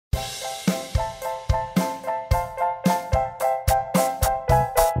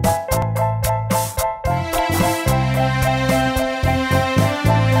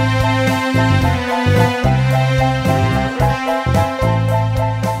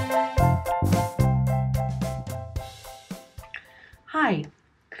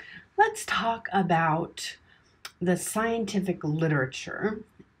talk about the scientific literature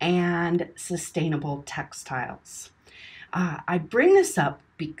and sustainable textiles. I bring this up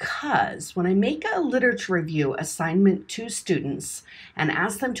because when I make a literature review assignment to students and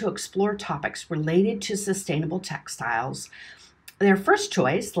ask them to explore topics related to sustainable textiles, their first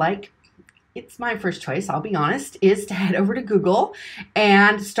choice, like it's my first choice, I'll be honest, is to head over to Google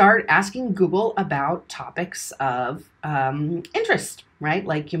and start asking Google about topics of interest, right?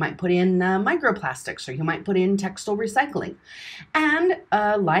 Like you might put in microplastics, or you might put in textile recycling. And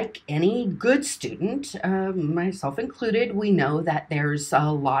like any good student, myself included, we know that there's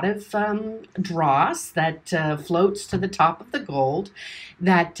a lot of dross that floats to the top of the gold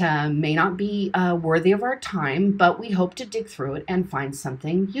that may not be worthy of our time, but we hope to dig through it and find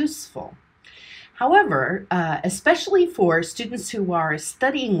something useful. However, especially for students who are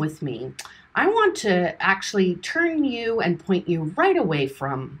studying with me, I want to actually turn you and point you right away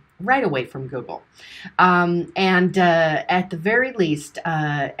from Google, and at the very least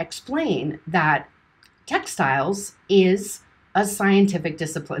explain that textiles is a scientific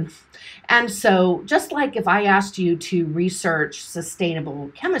discipline. And so just like if I asked you to research sustainable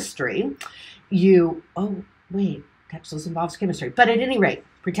chemistry, oh wait, textiles involves chemistry, but at any rate,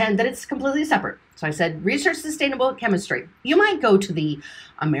 pretend that it's completely separate. So I said, research sustainable chemistry. You might go to the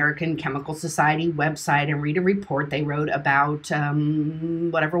American Chemical Society website and read a report they wrote about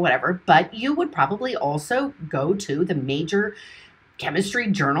whatever, but you would probably also go to the major chemistry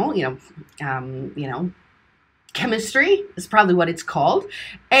journal, Chemistry is probably what it's called,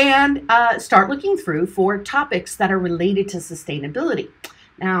 and start looking through for topics that are related to sustainability.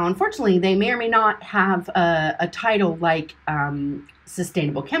 Now, unfortunately, they may or may not have a title like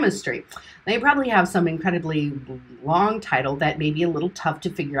sustainable chemistry. They probably have some incredibly long title that may be a little tough to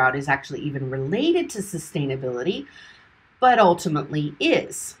figure out is actually even related to sustainability, but ultimately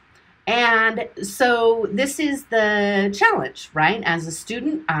is. And so this is the challenge, right? As a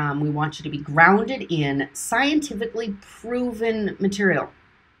student, we want you to be grounded in scientifically proven material.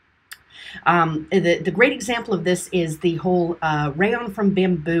 The great example of this is the whole rayon from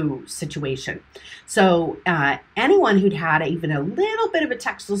bamboo situation. So anyone who'd had even a little bit of a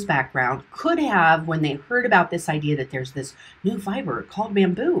textiles background could have, when they heard about this idea that there's this new fiber called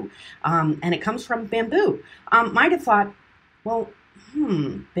bamboo, and it comes from bamboo, might have thought, well,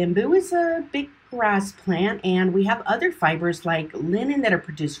 bamboo is a big grass plant, and we have other fibers like linen that are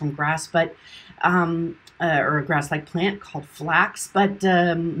produced from grass, but or a grass-like plant called flax, but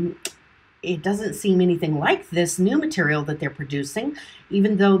it doesn't seem anything like this new material that they're producing,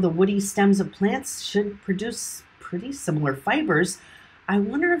 even though the woody stems of plants should produce pretty similar fibers. I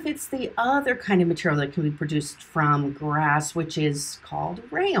wonder if it's the other kind of material that can be produced from grass, which is called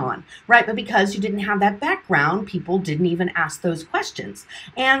rayon, right? But because you didn't have that background, people didn't even ask those questions.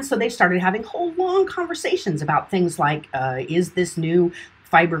 And so they started having whole long conversations about things like, is this new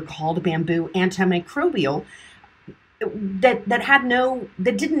fiber called bamboo antimicrobial? That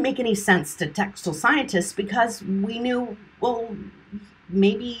didn't make any sense to textile scientists, because we knew, well,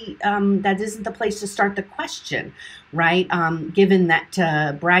 maybe that isn't the place to start the question, right? Given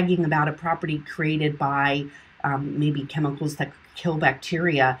that bragging about a property created by maybe chemicals that kill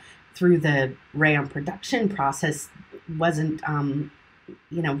bacteria through the rayon production process wasn't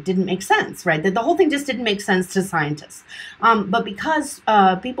didn't make sense, right? The whole thing just didn't make sense to scientists. But because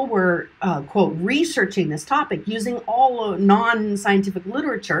people were, quote, researching this topic using all non-scientific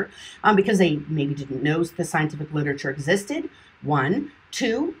literature, because they maybe didn't know the scientific literature existed, one.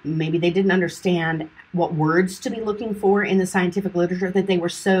 Two, maybe they didn't understand what words to be looking for in the scientific literature, that they were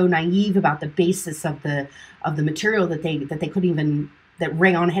so naive about the basis of the material that they couldn't even, that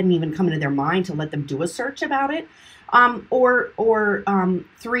rayon hadn't even come into their mind to let them do a search about it. Or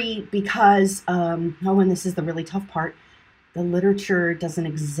three, because, and this is the really tough part, the literature doesn't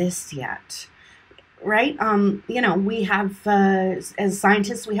exist yet, right? We have, as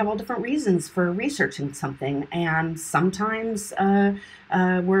scientists, we have all different reasons for researching something, and sometimes we're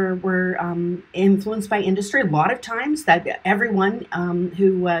influenced by industry. A lot of times that everyone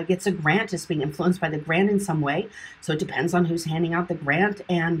who gets a grant is being influenced by the grant in some way. So it depends on who's handing out the grant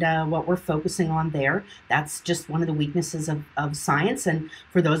and what we're focusing on there. That's just one of the weaknesses of science. And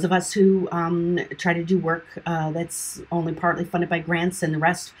for those of us who try to do work that's only partly funded by grants and the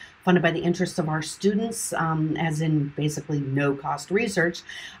rest funded by the interests of our students, as in basically no-cost research,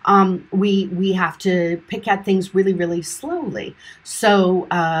 we have to pick at things really, really slowly. So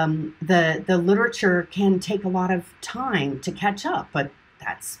the literature can take a lot of time to catch up, but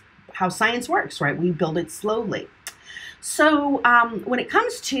that's how science works, right? We build it slowly. So when it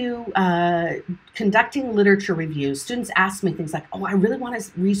comes to conducting literature reviews, students ask me things like, oh, I really want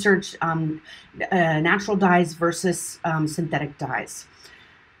to research natural dyes versus synthetic dyes.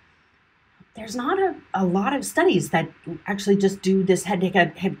 There's not a lot of studies that actually just do this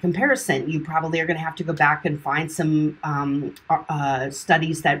head-to-head comparison. You probably are going to have to go back and find some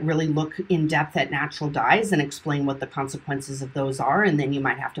studies that really look in depth at natural dyes and explain what the consequences of those are. And then you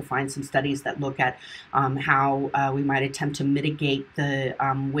might have to find some studies that look at how we might attempt to mitigate the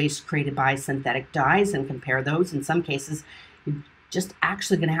waste created by synthetic dyes and compare those. In some cases, you're just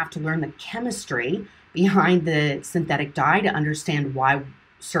actually going to have to learn the chemistry behind the synthetic dye to understand why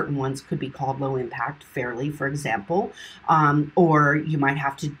certain ones could be called low impact fairly, for example, or you might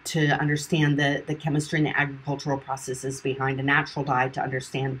have to understand the chemistry and the agricultural processes behind a natural dye to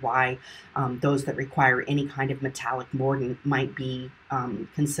understand why those that require any kind of metallic mordant might be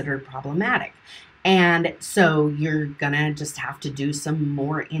considered problematic. And so you're gonna just have to do some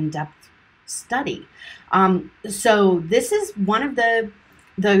more in-depth study. So this is one of the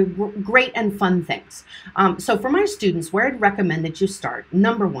great and fun things. So for my students, where I'd recommend that you start,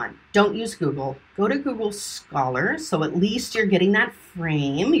 number one, don't use Google. Go to Google Scholar. So at least you're getting that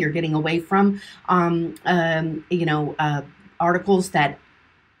frame. You're getting away from, articles that,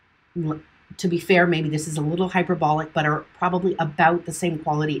 to be fair, maybe this is a little hyperbolic, but are probably about the same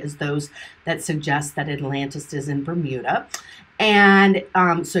quality as those that suggest that Atlantis is in Bermuda. And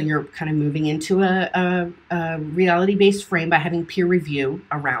so you're kind of moving into a reality-based frame by having peer review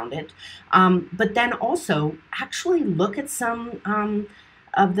around it. But then also actually look at some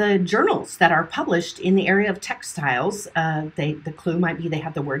of the journals that are published in the area of textiles. The clue might be they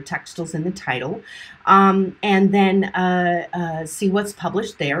have the word textiles in the title. And then see what's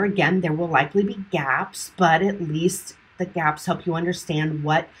published there. Again, there will likely be gaps, but at least the gaps help you understand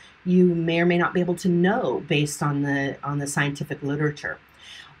what you may or may not be able to know based on the scientific literature.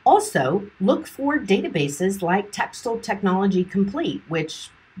 Also, look for databases like Textile Technology Complete,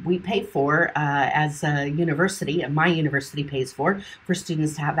 which we pay for as a university, and my university pays for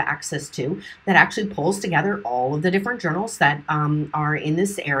students to have access to, that actually pulls together all of the different journals that are in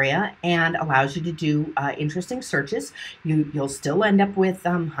this area and allows you to do interesting searches. You'll still end up with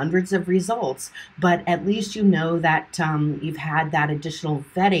hundreds of results, but at least you know that you've had that additional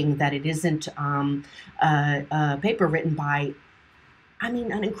vetting, that it isn't a paper written by,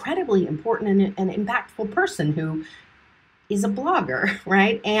 an incredibly important and impactful person who is a blogger,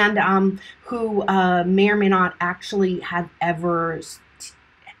 right? And who may or may not actually have ever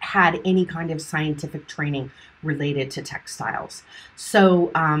had any kind of scientific training related to textiles.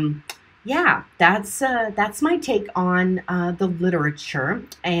 So yeah, that's my take on the literature.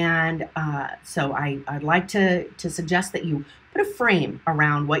 And so I'd like to suggest that you put a frame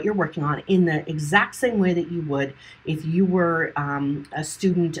around what you're working on in the exact same way that you would if you were a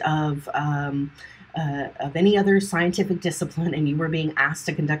student of any other scientific discipline and you were being asked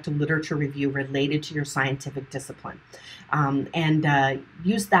to conduct a literature review related to your scientific discipline. And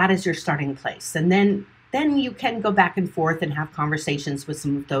use that as your starting place. And then you can go back and forth and have conversations with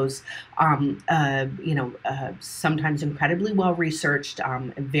some of those, sometimes incredibly well-researched,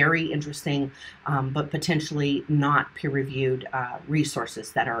 very interesting, but potentially not peer-reviewed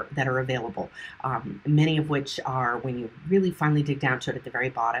resources that are available. Many of which are, when you really finally dig down to it at the very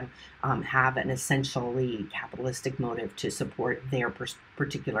bottom, have an essentially capitalistic motive to support their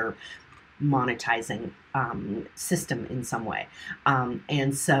particular monetizing system in some way.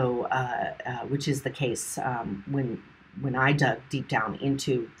 And so, which is the case when I dug deep down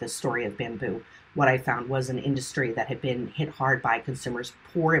into the story of bamboo, what I found was an industry that had been hit hard by consumers'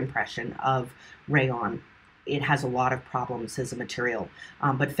 poor impression of rayon. It has a lot of problems as a material,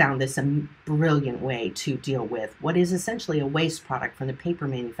 but found this a brilliant way to deal with what is essentially a waste product from the paper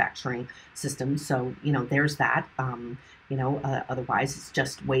manufacturing system. So, there's that. Otherwise it's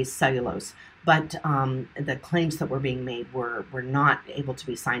just waste cellulose. But the claims that were being made were not able to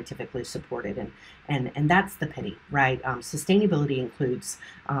be scientifically supported, and that's the pity, right? Sustainability includes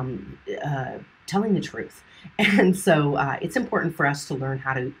telling the truth, and so it's important for us to learn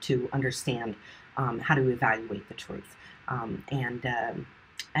how to understand how to evaluate the truth.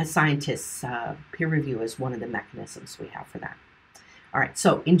 As scientists, peer review is one of the mechanisms we have for that. All right,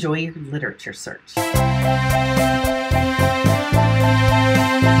 so enjoy your literature search.